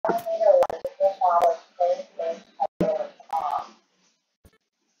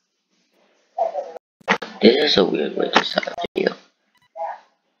This is a weird way to start a video.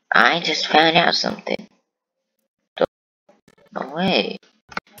 I just found out something. Oh wait,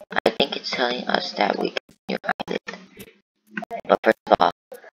 I think it's telling us that we can new island. But first of all,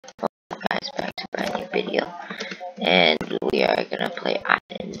 welcome guys back to a brand new video. And we are gonna play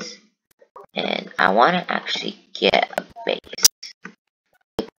islands. And I wanna actually get a base.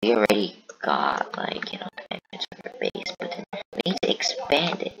 We already got like, the entrance of our base, but then we need to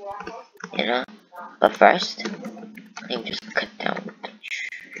expand it. But first, let me just cut down the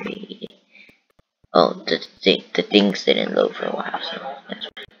tree. Oh, the things didn't load for a while, so that's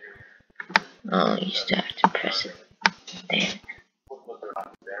why. Oh, you still have to press it. There.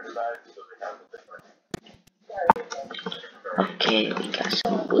 Okay, we got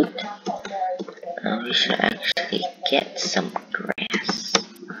some wood. We should actually get some grass.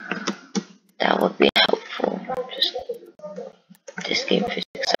 That would be helpful. Just this game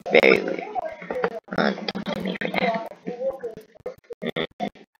physics are very weird. Don't blame me for that.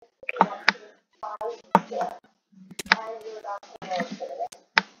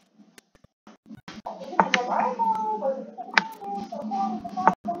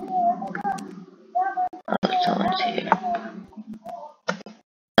 Oh, someone's here.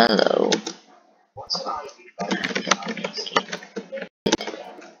 Hello.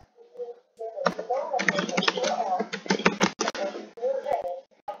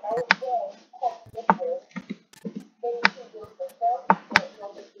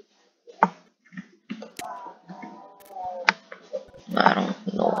 I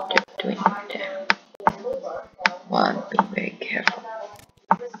don't know what they're doing there. Well, I'm being very careful.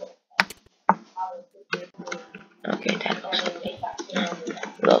 Okay, that looks like me.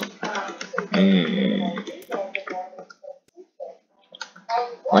 Look.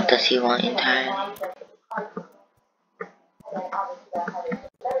 What does he want entirely?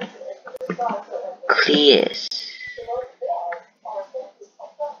 Clears.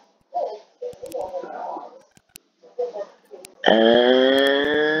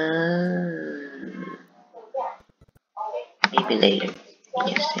 Maybe later.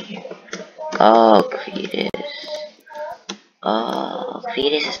 Yes, here. Oh, Cletus. Oh,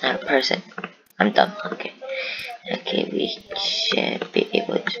 Cletus is not a person. I'm dumb. Okay. Okay, we should be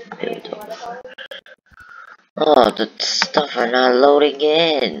able to build over. Oh, the stuff are not loading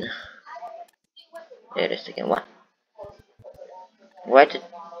in. There it is again. What? Where did?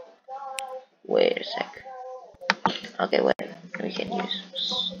 Wait a sec. Okay, wait. We can use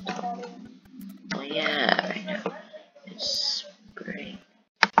stuff. Oh yeah, right now it's spring.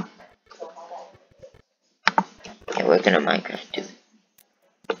 Yeah, we're gonna Minecraft too.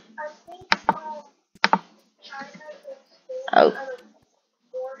 Oh.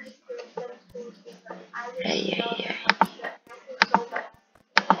 Hey.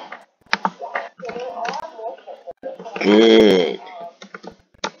 Good.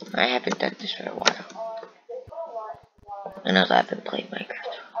 I haven't done this for a while. And also I haven't played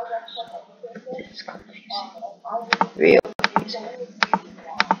Minecraft for a while, so it's confusing. Real confusing.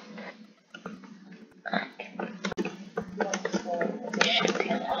 Okay. We should be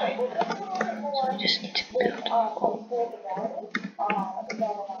alive. So we just need to build a hole.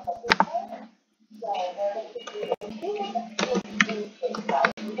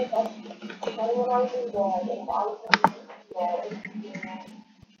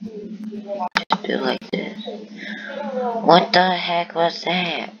 Just build like this. What the heck was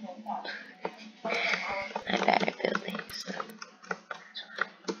that? I'm bad at building stuff.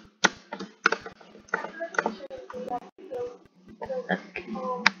 Okay.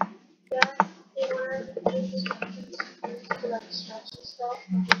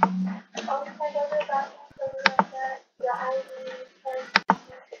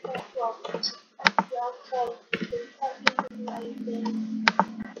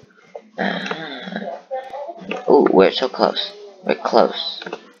 Oh, we're so close. We're close.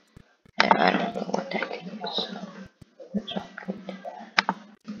 And I don't know what that thing is, so that's not good.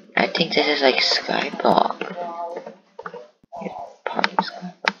 I think this is like Skyblock. Yeah, part of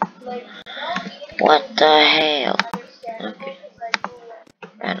Skyblock. What the hell? Okay.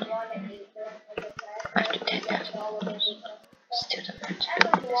 I don't know. After 10,000 dollars, still don't have to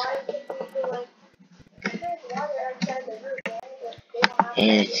build this.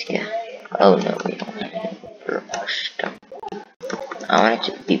 Let's go. Oh no, we don't have any stuff. I want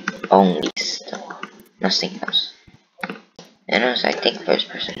it to be only stuff, nothing else. And also, I think first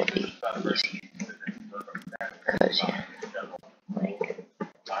person would be easier. Because, yeah, like,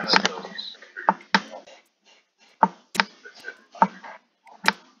 it's like this.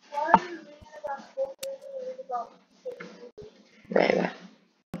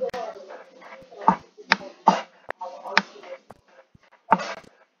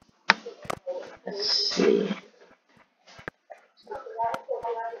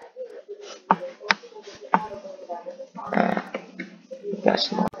 We got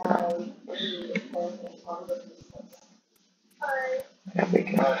some more that we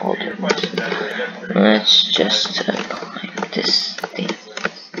can hold it. Let's just climb this thing.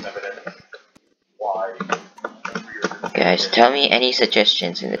 Guys, tell me any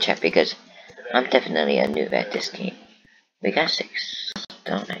suggestions in the chat because I'm definitely a noob at this game. We got 6,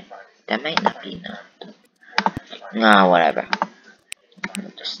 don't I? That might not be enough. Nah, whatever.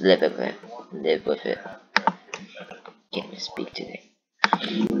 Just live with it. Live with it. Can't speak today.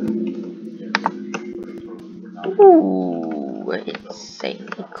 Ooh, we're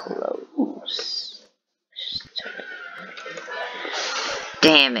insanely close.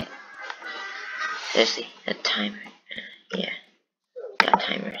 Damn it. Seriously, a timer. Yeah, got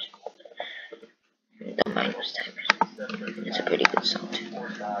timers. Don't mind those timers. It's a pretty good song too.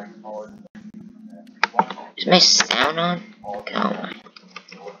 Is my sound on? Oh my.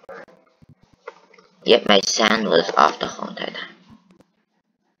 Yep, my sound was off the whole entire time.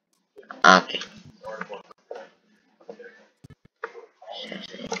 Okay.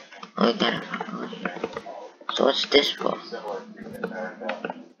 Seriously. Oh, we got a follow here. So what's this for?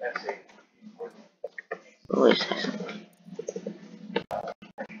 Who is this?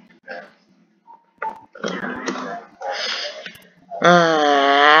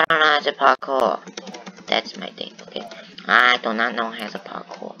 I don't know how to parkour. That's my thing, okay? I do not know how to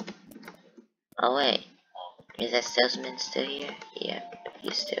parkour. Oh wait. Is that salesman still here? Yep,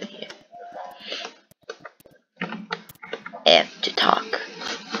 he's still here. F to talk.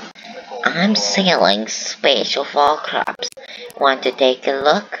 I'm selling special fall crops. Want to take a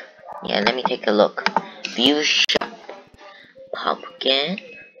look? Yeah, let me take a look. View shop. Pumpkin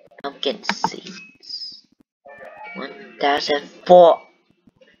seeds. 1,004.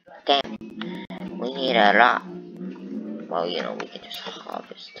 Damn. We need a lot. Well, you know, we can just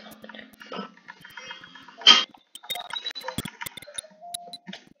harvest them.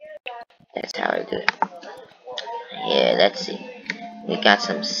 That's how I do it. Yeah, let's see. We got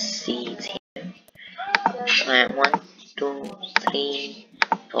some seeds here. Plant 1, 2, 3,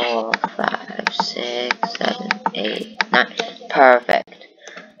 4, 5, 6, 7, 8, 9. Perfect.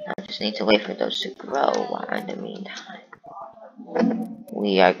 I just need to wait for those to grow while in the meantime.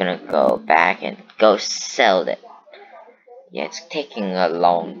 We are gonna go back and go sell it. Yeah, it's taking a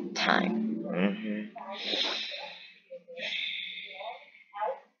long time.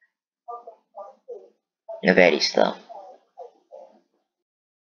 Very slow.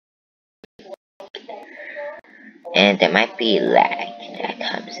 And there might be lag that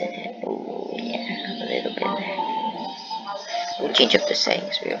comes in it. Oh yeah, a little bit lag. We'll change up the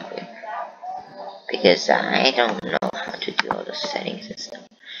settings real quick. Because I don't know how to do all the settings and stuff.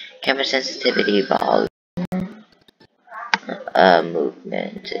 Camera sensitivity, volume,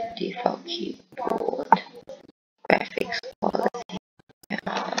 movement, default keyboard, graphics quality.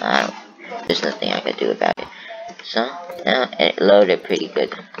 There's nothing I can do about it. So now it loaded pretty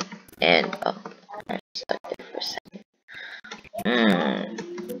good. And I stuck there for a second.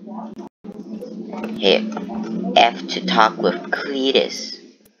 Here, F to talk with Cletus.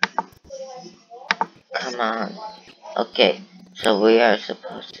 Come on. Okay, so we are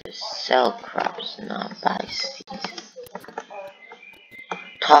supposed to sell crops, not buy seeds.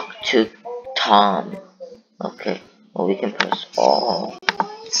 Talk to Tom. Okay, well we can press all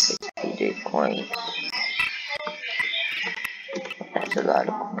 63 coins. That's a lot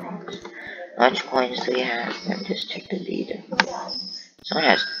of coins. How much coins do we have? Let me just check the leader. Someone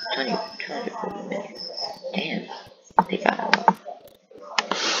has 240 million. Damn, they got a lot.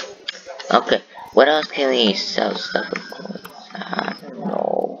 Okay, what else can we sell stuff with coins? I don't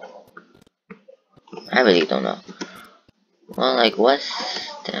know. I really don't know. Well, like, what's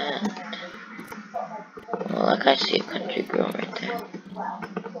that? Well, like, I see a country girl right there.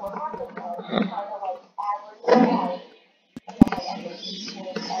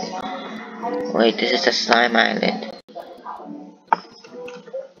 Wait, this is a slime island.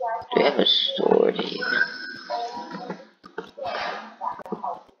 Do we have a sword even?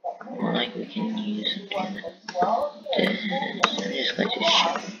 Like, we can use something like this. I'm just going to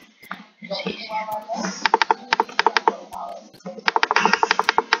show it. It's easier.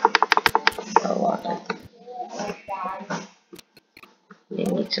 Oh, wow. We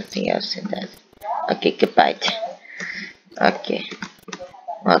need something else in that. Okay, goodbye. Okay.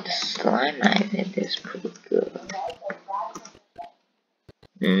 Well, the slime island is pretty good.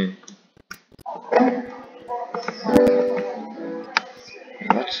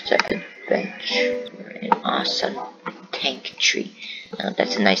 What's the adventure? An awesome tank tree.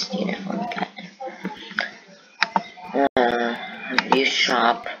 That's a nice uniform we got there. You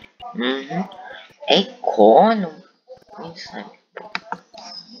shop. Acorn means like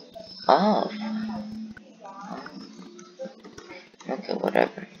off. Okay,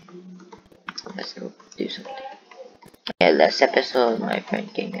 whatever. Let's go do something. Yeah, last episode my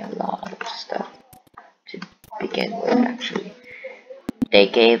friend gave me a lot of stuff to begin with actually. They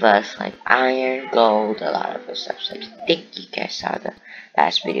gave us like iron, gold, a lot of other stuff. So I think you guys saw the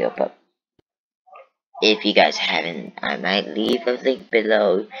last video, but if you guys haven't, I might leave a link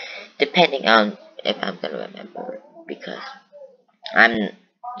below, depending on if I'm gonna remember, because I'm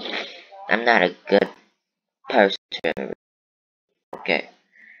not a good person to remember. Okay,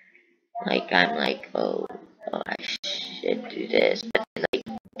 like I'm like, oh, I should do this, but like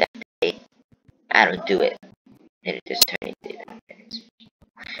that day I don't do it, and it just turned into that.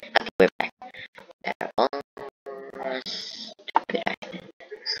 Okay, we're back. That stupid island.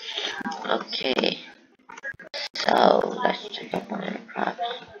 Okay, so let's check up on our crops.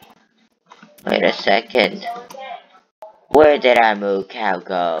 Wait a second. Where did our moo cow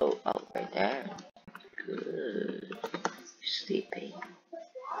go? Oh, right there. Good. Sleeping.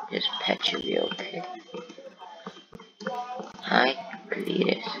 Just pet you real quick. Hi,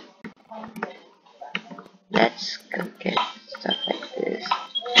 Cletus. Let's go get stuff like this.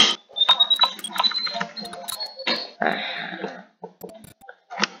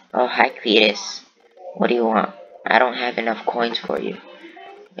 Oh, hi, Cletus. What do you want? I don't have enough coins for you.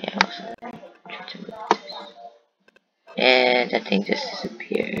 Yeah, also try to move this. And I think this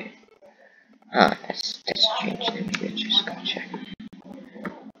disappeared. Huh, that's strange. Let me just go check.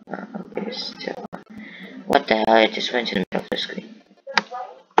 Okay, still. What the hell? I just went to the middle of the screen.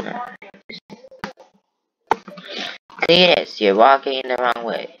 Cletus, you're walking in the wrong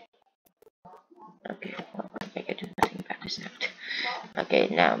way. Okay, well, I can do nothing about this now. Okay,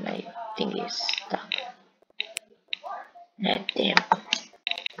 now my thing is stuck. God damn.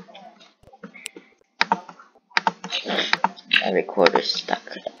 My recorder's stuck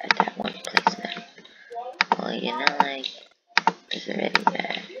at that one place now. Well, you know, like, it's already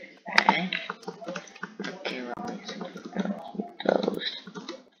bad, right? Okay, well, let's keep those.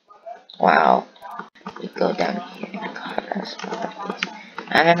 Wow. We go down here and carve out stuff like this.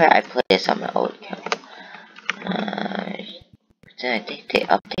 I remember I played this on my old account. I think they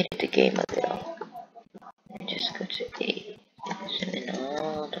updated the game a little. Let me just go to 8. Zoom in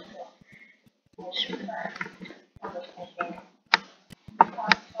all the way.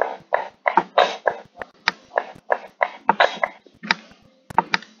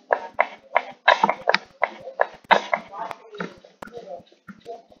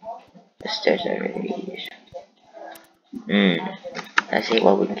 The stairs are really easy. Let's see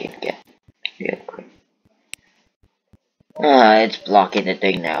what we can get real quick. It's blocking the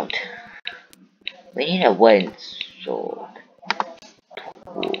thing out. We need a wooden sword.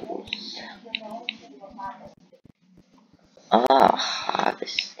 Tools.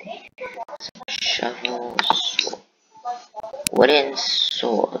 Harvesting. Shovel, sword. Wooden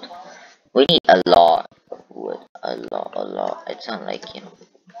sword. We need a lot of wood. A lot. It's not like, you know,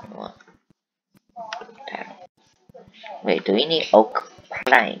 what? Wait, do we need oak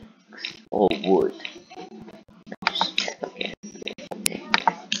planks or wood? Just check again.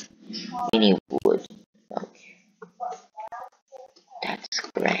 We need wood. Okay. That's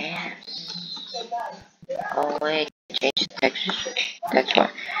grass. Oh wait, change the texture. That's why.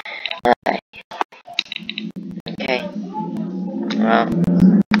 Okay.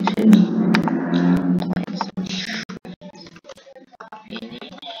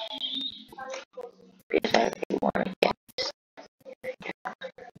 Finish. Because I really want to get this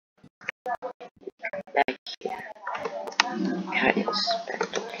back here. How do you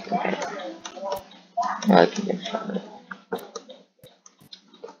expect to get better? Well, I can get some.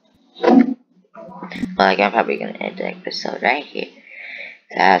 Well, like, I'm probably gonna end the episode right here.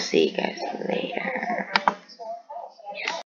 So I'll see you guys later.